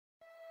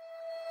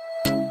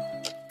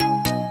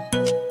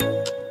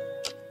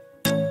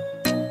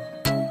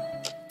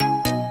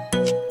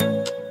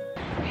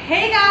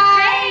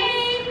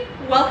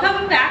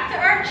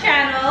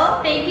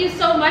Thank you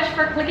so much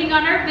for clicking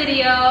on our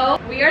video.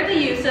 We are the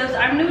Yusufs.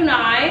 I'm Nuni.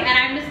 And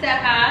I'm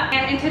Mustafa.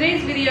 And in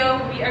today's video,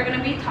 we are going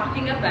to be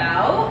talking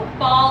about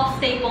fall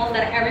staples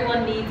that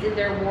everyone needs in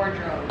their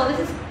wardrobe. So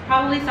this is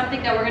probably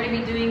something that we're going to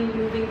be doing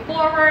moving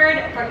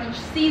forward for each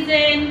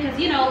season, because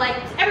you know, like,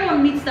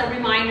 everyone needs the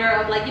reminder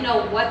of, like, you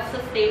know, what's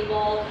a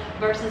staple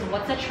versus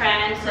what's a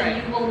trend. So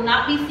you will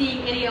not be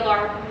seeing any of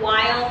our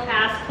wild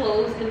ass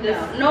clothes in this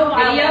no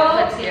wild video.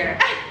 outfits here.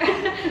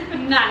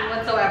 None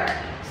whatsoever.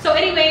 So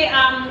anyway,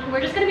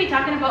 we're just going to be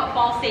talking about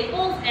fall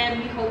staples,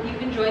 and we hope you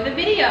enjoy the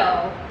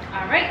video.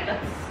 All right,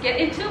 let's get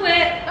into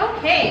it.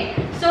 Okay,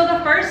 so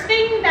the first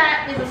thing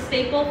that is a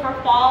staple for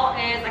fall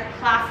is a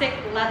classic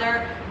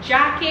leather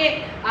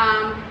jacket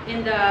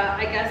in the,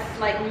 I guess,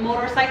 like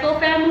motorcycle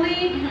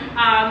family.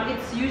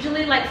 It's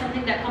usually like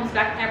something that comes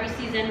back every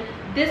season.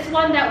 This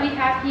one that we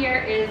have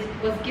here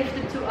was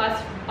gifted to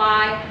us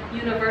by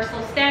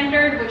Universal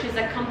Standard, which is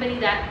a company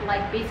that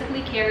like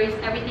basically carries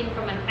everything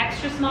from an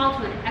extra small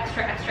to an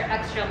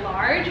extra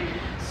large.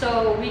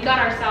 So we got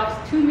ourselves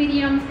 2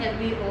 mediums, and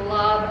we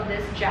love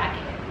this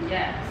jacket.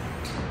 Yes.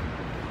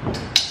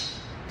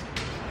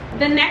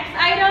 The next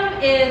item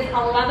is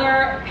a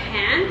leather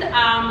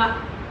pant.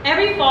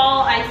 Every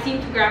fall I seem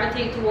to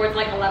gravitate towards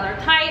like a leather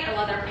tight, a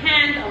leather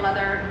pant, a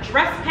leather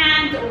dress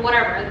pant, or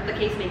whatever the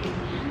case may be.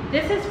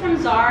 This is from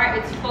Zara.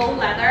 It's faux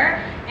leather,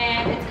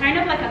 and it's kind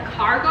of like a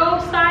cargo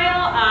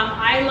style.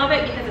 I love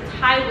it because it's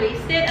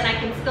high-waisted, and I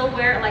can still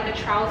wear it like a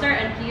trouser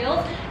and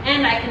heels,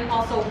 and I can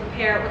also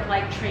pair it with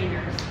like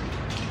trainers.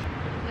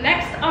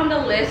 Next on the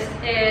list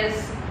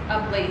is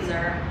a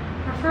blazer,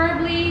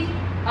 preferably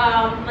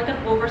like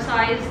an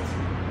oversized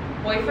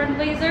boyfriend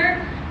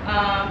blazer.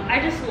 I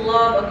just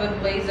love a good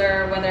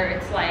blazer, whether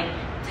it's like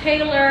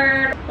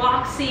tailored,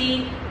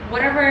 boxy,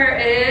 whatever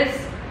it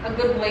is. A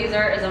good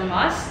blazer is a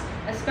must,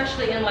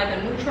 especially in like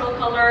a neutral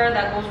color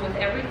that goes with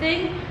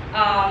everything.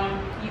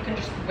 You can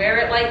just wear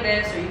it like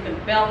this, or you can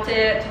belt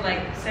it to like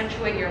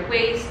accentuate your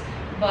waist,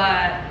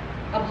 but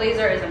a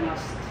blazer is a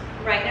must.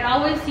 Right, it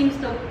always seems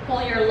to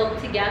pull your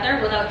look together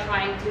without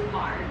trying too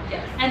hard.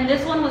 Yes. And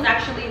this one was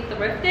actually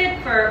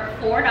thrifted for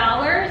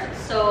 $4,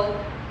 so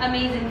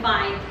amazing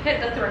find.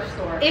 Hit the thrift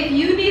store. If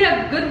you need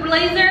a good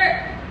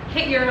blazer,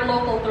 hit your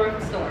local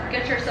thrift store.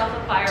 Get yourself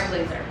a fire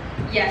blazer.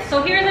 Yes,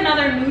 so here's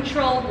another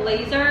neutral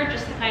blazer,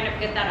 just to kind of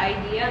get that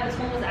idea. This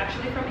one was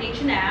actually from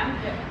H&M.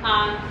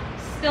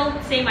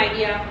 Still same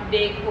idea,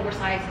 big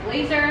oversized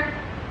blazer.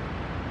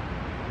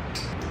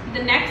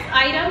 The next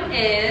item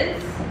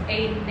is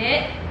a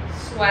knit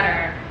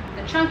sweater.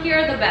 The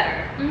chunkier, the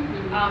better.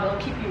 It'll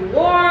keep you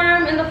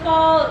warm in the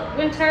fall,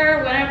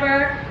 winter,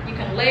 whenever. You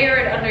can layer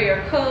it under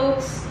your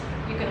coats.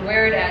 You can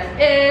wear it as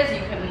is.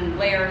 You can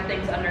layer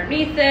things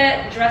underneath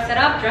it. Dress it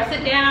up, dress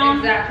it down.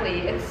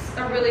 Exactly. It's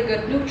a really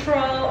good neutral.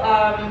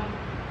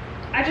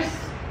 I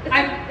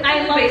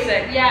love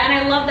basic. Yeah, and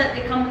I love that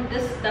it comes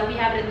that we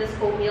have it in this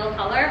oatmeal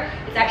color.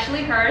 It's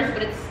actually hers,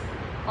 but it's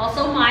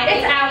also mine.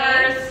 It's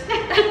ours.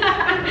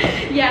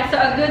 Yeah, so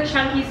a good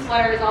chunky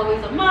sweater is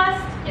always a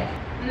must. Yeah.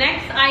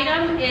 Next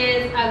item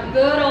is a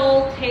good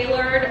old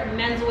tailored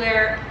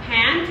menswear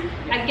pant.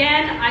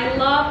 Again, I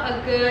love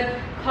a good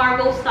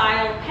cargo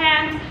style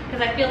pant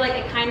because I feel like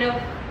it kind of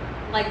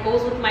like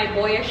goes with my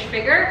boyish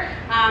figure.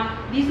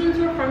 These ones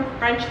were from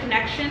French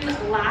Connection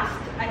last,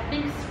 I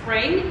think,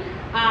 spring.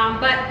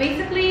 But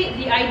basically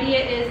the idea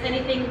is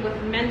anything with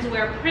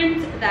menswear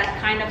print that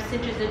kind of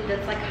cinches it,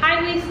 that's like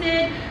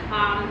high-waisted.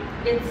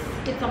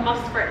 It's a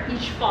must for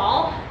each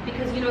fall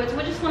because, you know, it's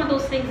just one of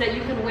those things that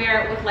you can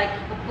wear with like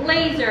a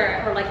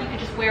blazer, or like you could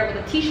just wear it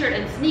with a t-shirt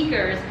and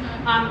sneakers.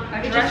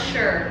 A dress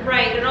shirt.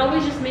 Right, it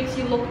always just makes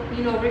you look,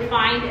 you know,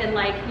 refined and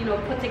like, you know,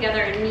 put together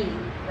and neat.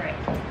 Right.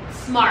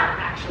 Smart,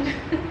 actually.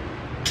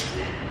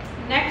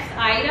 Next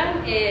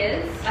item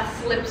is a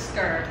slip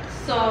skirt.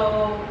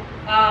 So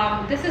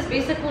this is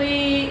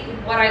basically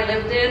what I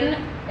lived in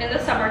the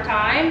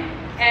summertime,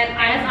 and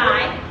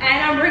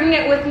I'm bringing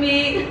it with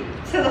me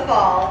to the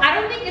fall.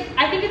 I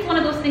think it's one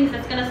of those things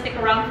that's gonna stick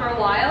around for a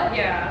while.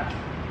 Yeah.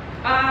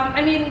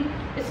 I mean,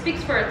 it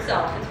speaks for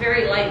itself. It's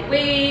very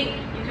lightweight.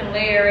 You can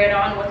layer it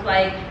on with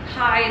like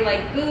high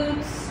like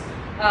boots.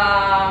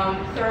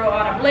 Throw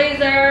on a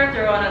blazer.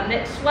 Throw on a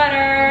knit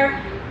sweater.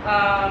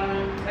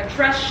 A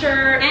dress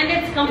shirt. And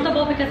it's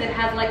comfortable because it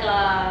has like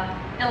a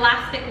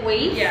elastic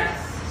waist.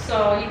 Yes.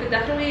 So you could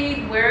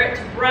definitely wear it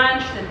to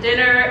brunch, to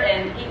dinner,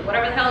 and eat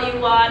whatever the hell you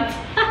want,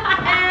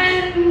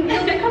 and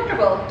you'll be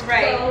comfortable.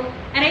 Right. So,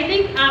 and I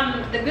think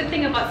the good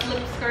thing about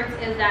slip skirts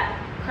is that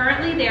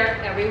currently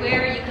they're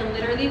everywhere. You can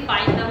literally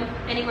find them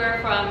anywhere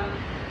from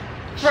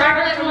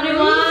Forever 21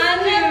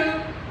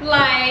 to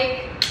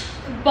like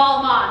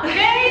Balmain.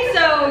 Okay,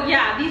 so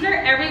yeah, these are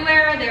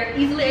everywhere. They're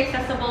easily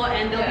accessible,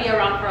 and they'll be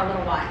around for a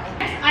little while.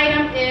 Next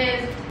item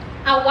is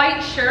a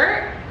white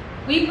shirt.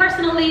 We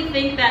personally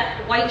think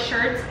that white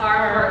shirts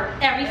are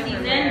for every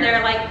season.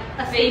 They're like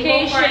a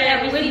staple for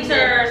every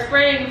winter, season.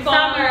 spring,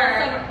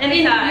 summer.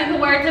 Anytime. You can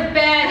wear it to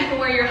bed, you can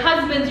wear your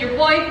husband's, your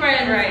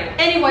boyfriend's. Right.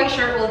 Any white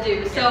shirt will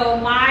do. So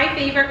my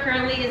favorite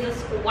currently is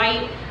this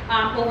white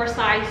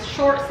oversized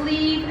short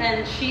sleeve,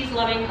 and she's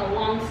loving a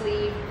long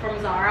sleeve from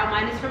Zara.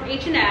 Mine is from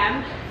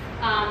H&M.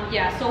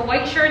 Yeah, so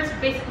white shirts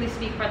basically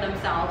speak for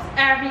themselves.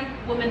 Every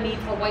woman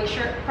needs a white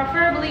shirt,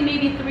 preferably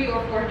maybe 3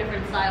 or 4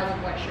 different styles of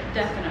white shirts.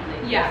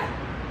 Definitely. Yeah.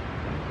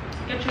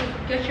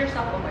 Get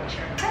yourself a white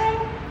shirt. Okay.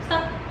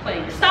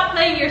 Stop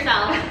playing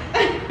yourself.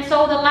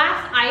 So the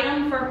last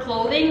item for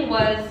clothing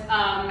was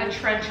a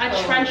trench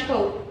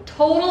coat.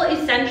 Total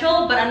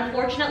essential, but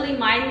unfortunately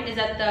mine is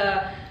at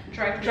the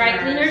dry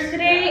cleaners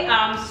today.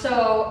 Yeah.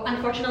 So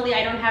unfortunately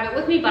I don't have it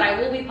with me, but I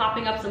will be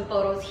popping up some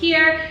photos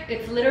here.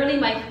 It's literally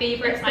my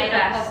favorite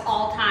item of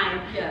all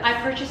time. Yes. I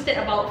purchased it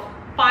about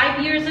 5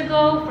 years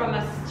ago from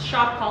a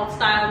shop called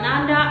Style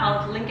Nanda.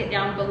 I'll link it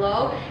down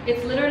below.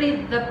 It's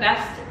literally the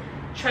best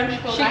trench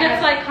coat. She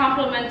gets like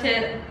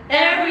complimented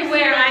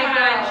everywhere I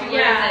go. She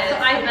wears it. So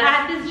I've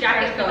had this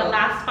jacket for the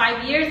last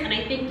 5 years, and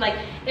I think like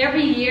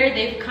every year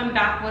they've come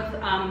back with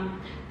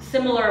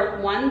similar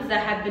ones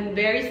that have been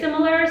very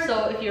similar.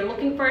 So if you're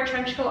looking for a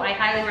trench coat, I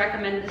highly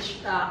recommend this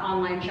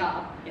online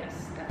shop. Yes.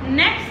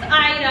 Next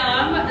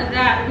item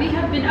that we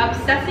have been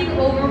obsessing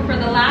over for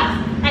the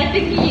last, I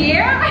think,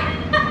 year.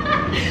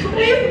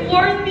 We've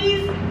worn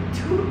these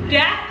to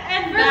death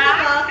and back. First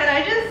of all, can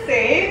I just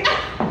say,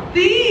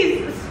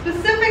 these,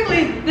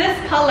 specifically this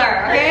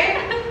color, okay?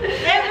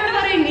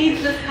 Everybody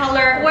needs this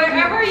color.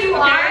 Wherever you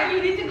are,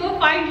 you need to go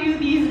find you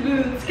these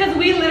boots, because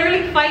we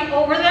literally fight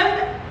over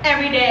them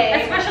every day.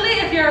 Especially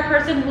if you're a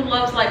person who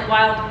loves like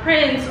wild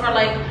prints or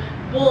like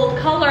bold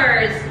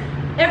colors.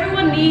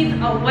 Everyone needs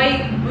a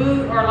white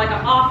boot or like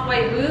an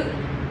off-white boot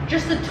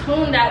just to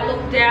tone that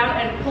look down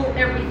and pull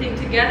everything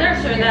together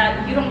so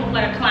that you don't look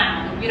like a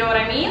clown. You know what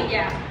I mean?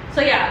 Yeah. So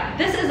yeah,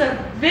 this is a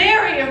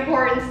very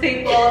important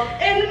staple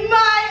in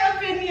my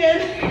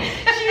opinion.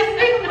 She's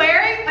been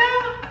wearing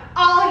them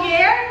all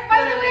year,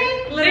 by the way.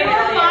 They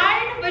were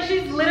mine, but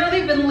she's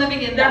literally been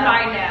living in them. They're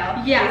mine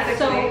now. Yeah,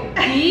 basically.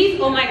 so these,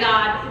 oh my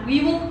god,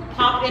 we will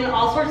pop in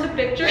all sorts of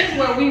pictures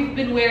where we've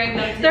been wearing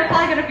them together. They're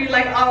probably gonna be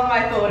like all of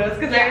my photos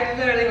because I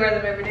literally wear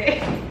them every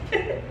day.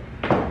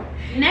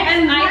 Next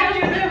and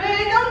item, they're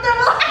very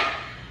comfortable.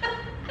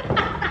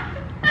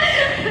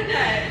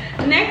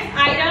 Next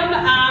item,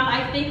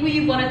 I think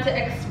we wanted to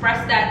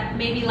express that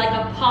maybe like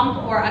a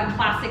pump or a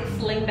classic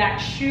slingback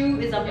shoe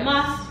is a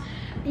must.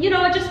 You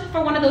know, just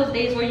for one of those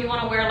days where you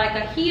want to wear like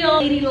a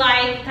heel,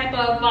 ladylike type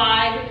of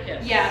vibe.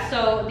 Yes. Yeah,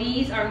 so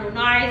these are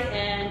Nuni's,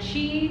 and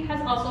she has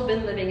also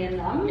been living in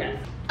them. Yes.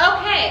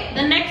 Okay,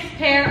 the next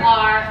pair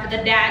are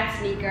the dad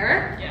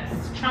sneaker. Yes,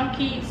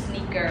 chunky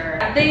sneaker.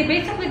 They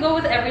basically go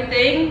with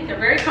everything. They're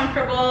very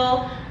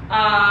comfortable.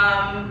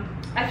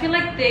 I feel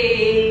like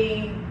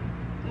they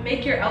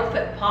make your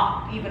outfit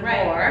pop even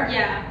more.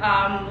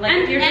 Yeah. Like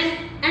and, if you're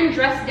and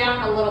dress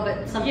down a little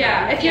bit sometimes.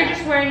 Yeah, if you're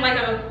just wearing like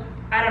a,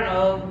 I don't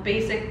know,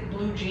 basic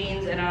blue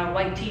jeans and a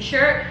white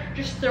t-shirt,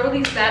 just throw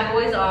these bad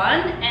boys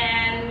on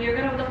and you're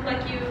gonna look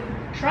like you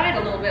tried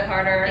a little bit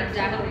harder.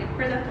 Exactly.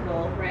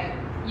 Presentable. Right.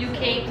 You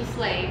came to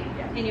slay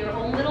in your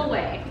own little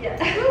way. Yes.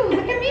 Ooh,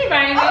 look at me,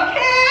 Ryan.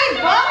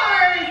 Okay,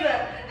 bars!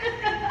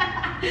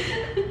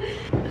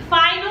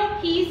 Final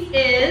piece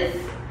is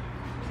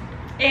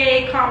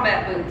A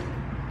combat boot.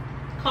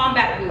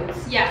 combat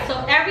boots. Yeah,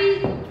 so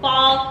every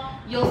fall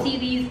you'll see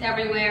these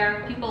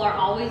everywhere. People are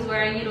always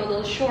wearing, you know,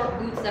 those short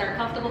boots that are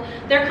comfortable.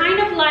 They're kind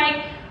of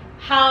like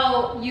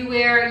how you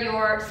wear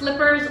your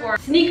slippers or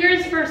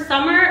sneakers for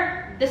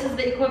summer. This is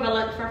the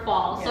equivalent for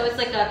fall. Yes. So it's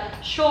like a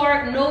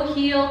short, no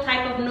heel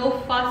type of no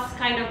fuss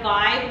kind of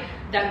vibe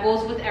that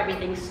goes with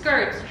everything.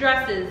 Skirts,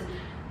 dresses,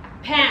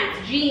 pants,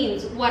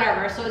 jeans,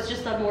 whatever. So it's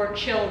just a more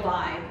chill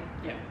vibe.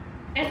 Yeah.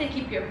 And they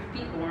keep your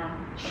feet warm.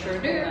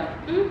 Sure do.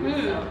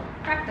 So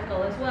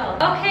practical as well.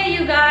 Okay,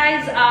 you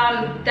guys,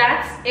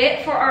 that's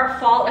it for our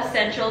fall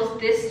essentials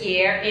this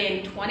year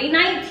in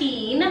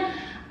 2019.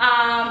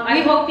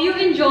 I hope you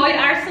enjoyed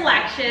our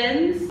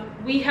selections.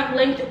 We have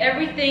linked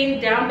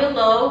everything down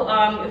below.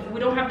 If we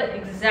don't have the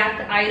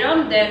exact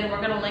item, then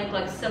we're gonna link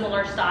like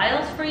similar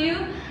styles for you.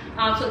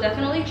 So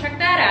definitely check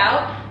that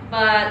out.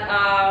 But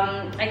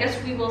I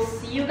guess we will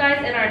see you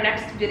guys in our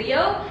next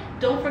video.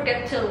 Don't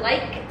forget to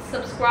like,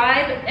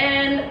 subscribe,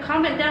 and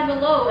comment down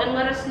below and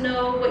let us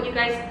know what you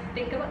guys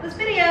think about this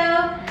video.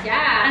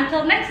 Yeah.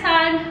 Until next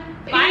time,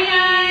 bye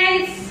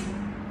guys.